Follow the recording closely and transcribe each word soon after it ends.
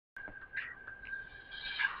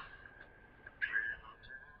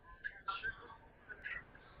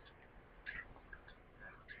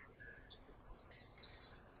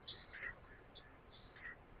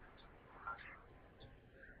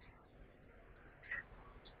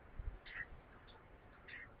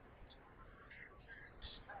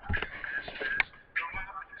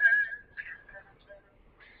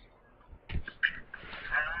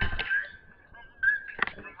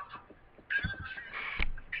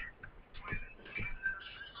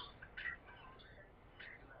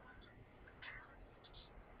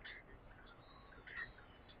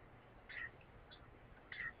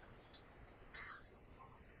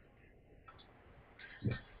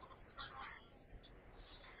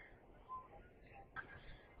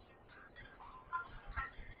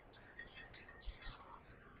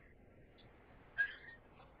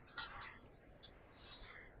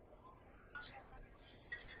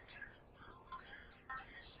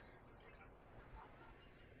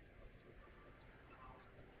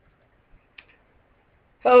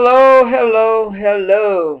Hello, hello,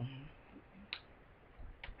 hello.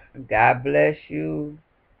 God bless you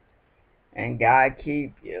and God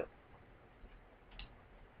keep you.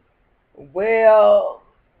 Well,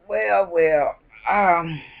 well.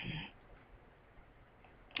 Um,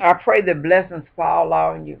 I pray the blessings fall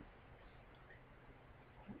on you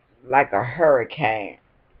like a hurricane.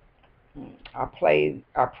 I pray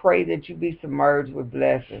that you be submerged with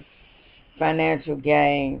blessings, financial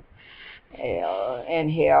gain, and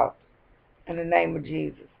health. In the name of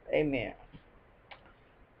Jesus, Amen.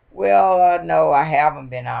 Well, no, I haven't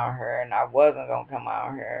been out here, and I wasn't gonna come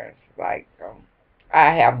out here. It's like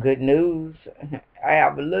I have good news. I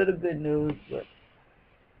have a little good news, but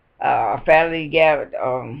I finally got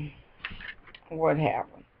what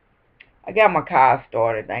happened? I got my car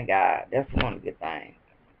started. Thank God. That's one of the good things.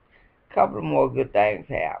 A couple of more good things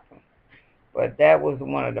happened, but that was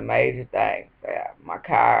one of the major things. My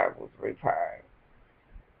car was repaired,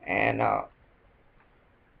 and I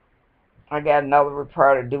got another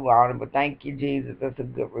repair to do on it. But thank you, Jesus. That's a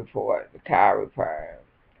good report. The car repaired.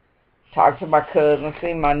 Talked to my cousin,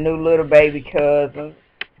 seen my new little baby cousin.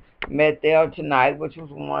 Met them tonight, which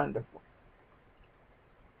was wonderful.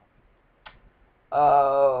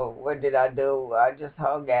 What did I do? I just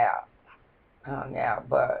hung out.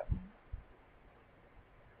 But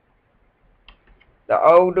the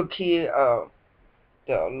older kid,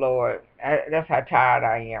 the Lord, that's how tired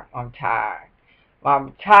I am. I'm tired.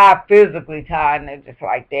 I'm tired, physically tired, and it's just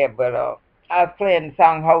like that. But I was playing the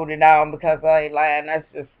song "Holding On" because I ain't lying. That's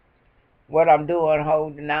just what I'm doing,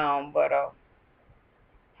 holding on. But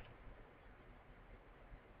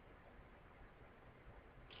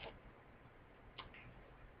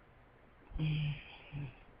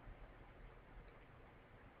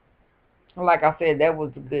like I said, that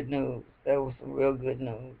was the good news. That was some real good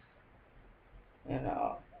news. You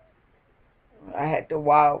know, I had to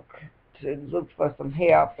walk to look for some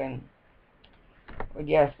help and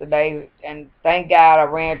yesterday, and thank God I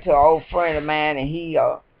ran to an old friend of mine, and he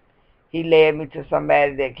led me to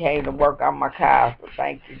somebody that came to work on my car. So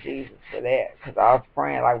thank you, Jesus, for that, because I was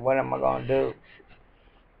praying like, what am I gonna do?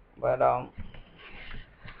 But oh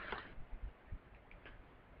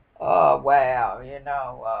wow,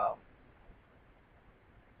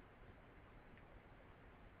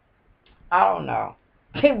 I don't know.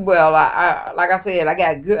 Well, I like I said, I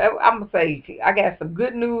got good. I'm gonna say I got some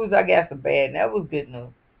good news. I got some bad. And that was good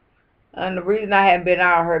news. And the reason I haven't been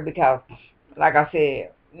out here because, like I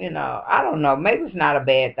said, I don't know. Maybe it's not a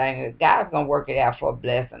bad thing. God's gonna work it out for a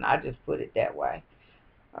blessing. I just put it that way.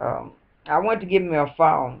 Um, I went to give me a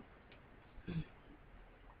phone.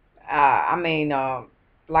 I mean,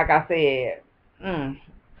 like I said, mm,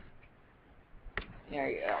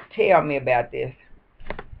 yeah, tell me about this.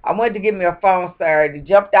 I went to give me a phone Saturday.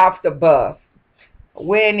 Jumped off the bus.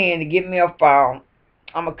 Went in to get me a phone.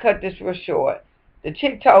 I'm gonna cut this real short. The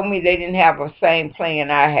chick told me they didn't have the same plan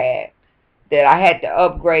I had. That I had to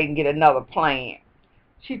upgrade and get another plan.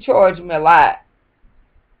 She charged me a lot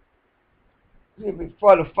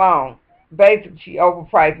for the phone. Basically, she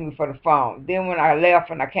overpriced me for the phone. Then when I left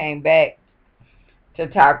and I came back to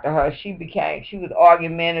talk to her, she was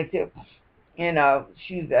argumentative.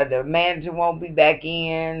 She's the manager won't be back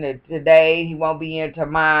in today. He won't be in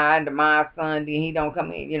tomorrow Sunday. He don't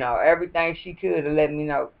come in. Everything she could to let me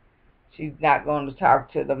know she's not going to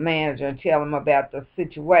talk to the manager and tell him about the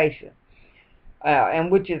situation.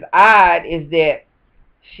 And which is odd is that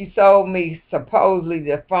she sold me supposedly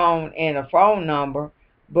the phone and a phone number,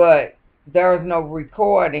 but there's no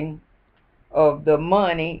recording of the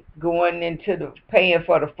money going into the paying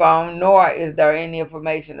for the phone, nor is there any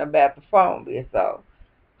information about the phone being sold.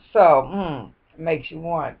 So, it makes you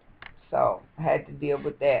wonder. So, I had to deal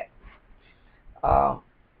with that. Uh,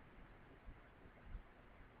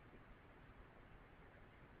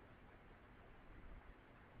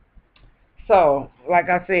 so, like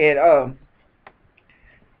I said,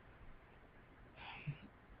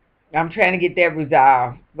 I'm trying to get that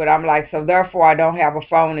resolved. But I'm like, so therefore, I don't have a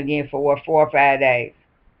phone again for what, 4 or 5 days.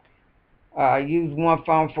 Use one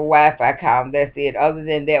phone for Wi-Fi calls. That's it. Other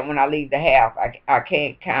than that, when I leave the house, I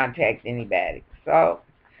can't contact anybody. So,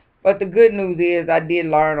 but the good news is I did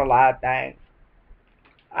learn a lot of things.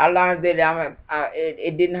 I learned that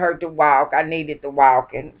it didn't hurt to walk. I needed to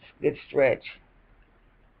walk and get stretch.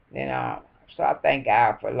 You know, so I thank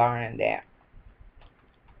God for learning that.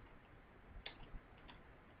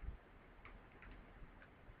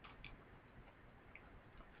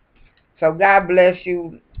 So God bless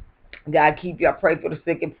you. God keep you. I pray for the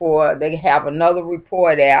sick and poor. They have another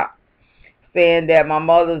report out saying that my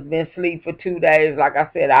mother's been asleep for 2 days. Like I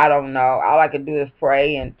said, I don't know. All I can do is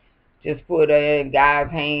pray and just put her in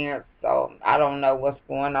God's hands. So I don't know what's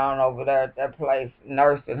going on over there at that place,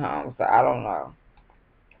 nursing home. So I don't know.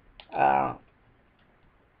 Uh,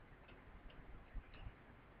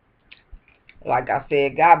 like I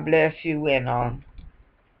said, God bless you and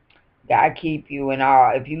God keep you and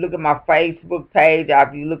all. If you look at my Facebook page, or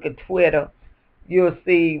if you look at Twitter, you'll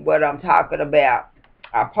see what I'm talking about.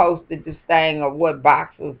 I posted this thing of what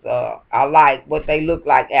boxers I like, what they look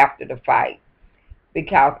like after the fight.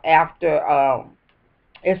 Because after,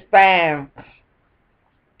 it's fine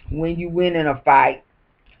when you win in a fight,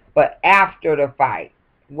 but after the fight,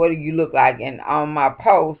 what do you look like? And on my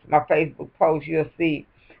post, my Facebook post, you'll see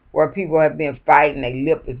where people have been fighting, their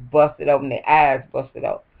lip is busted open, their eyes busted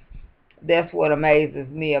open. That's what amazes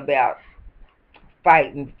me about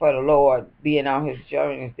fighting for the Lord, being on his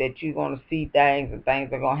journey, is that you're going to see things and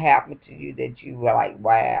things are going to happen to you that you were like,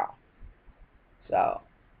 wow. So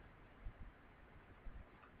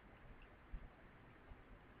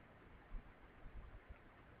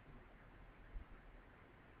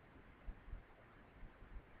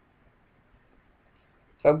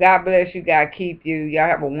God bless you. God keep you. Y'all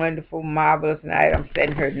have a wonderful, marvelous night. I'm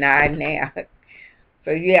sitting here 9 now.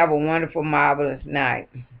 So you have a wonderful, marvelous night.